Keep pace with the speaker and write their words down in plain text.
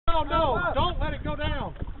no, don't let it go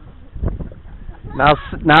down. Now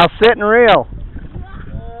sit and reel.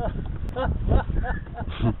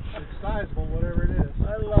 It's sizable, whatever it is.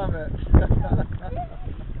 I love it.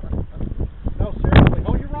 No, seriously,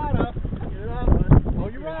 hold your rod up. Get it out, bud.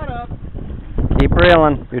 Hold your rod up. Keep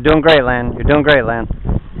reeling. You're doing great, Land. You're doing great, Land.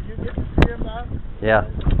 Did you get to see him now? Yeah.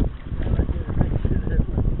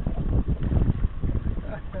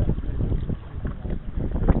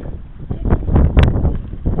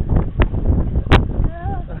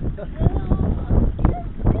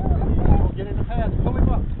 Get in the pads. Pull him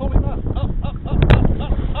up. Pull him up. Up.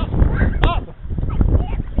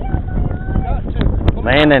 Got to.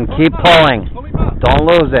 Landon, keep pulling. Pull him up. Don't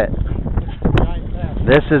lose it.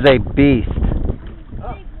 This is a beast.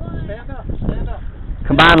 Stand up. Stand up.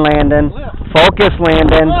 Come on, Landon. Focus,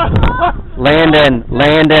 Landon. Landon,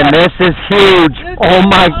 this is huge. Oh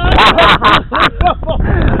my God.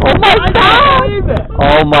 Oh my God.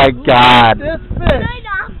 Oh my God.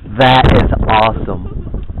 That is awesome.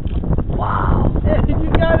 Wow.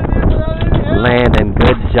 Landon,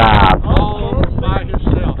 good job. All by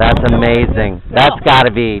himself. That's amazing. That's got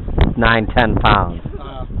to be 9-10 pounds.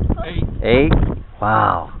 8. 8?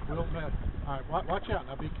 Wow. All right, watch out.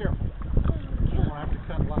 Now be careful. You don't have to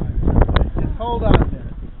cut lines. Just hold on a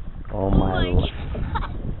minute. Oh my Lord.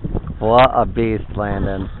 What a beast,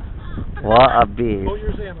 Landon. What a beast. Pull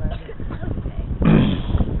yours in, Landon.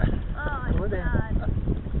 Oh my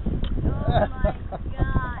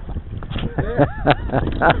God.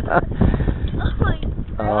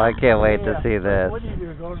 Oh, I can't wait to see this. What do you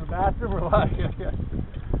do? Go to the bathroom or what?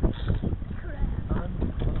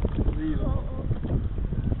 Unbelievable.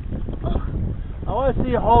 I want to see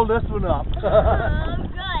you hold this one up. Good.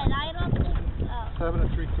 I don't think so. 7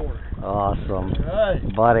 3/4. Awesome.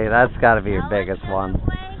 Good. Buddy, that's got to be your biggest one.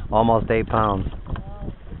 Almost 8 pounds.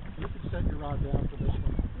 You can set your rod down for this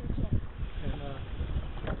one. And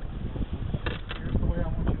here's the way I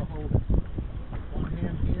want you to hold it. One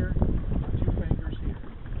hand here, 2 fingers here.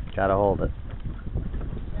 Gotta hold it.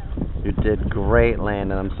 You did great,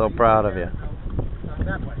 Landon. I'm so proud of you.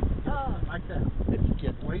 That way. Like that.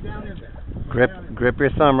 Get way down in there. Grip your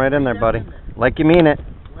thumb right in there, buddy. Like you mean it.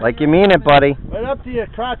 Like you mean it, buddy. Right up to your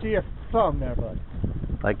crotch of your thumb there, buddy.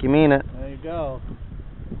 Like you mean it. There you go.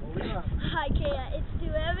 I can't. It's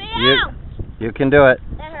too heavy. You can do it.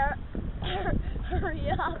 Hurry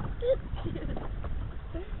up.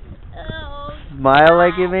 Oh, Smile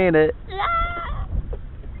like you mean it.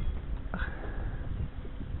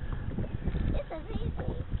 This is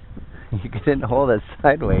easy. You didn't hold it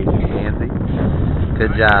sideways, Nancy.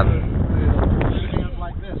 Good job.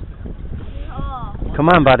 Come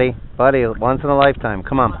on, buddy. Buddy, once in a lifetime.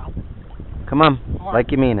 Come on. Come on.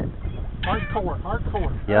 Like you mean it.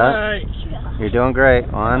 Hardcore. Yeah. You're doing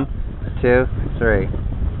great. 1, 2, 3.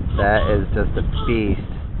 That is just a beast.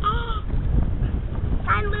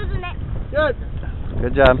 I'm losing it. Good.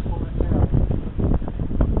 Good job.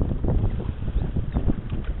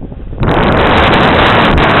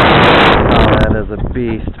 Oh, that is a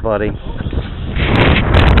beast, buddy.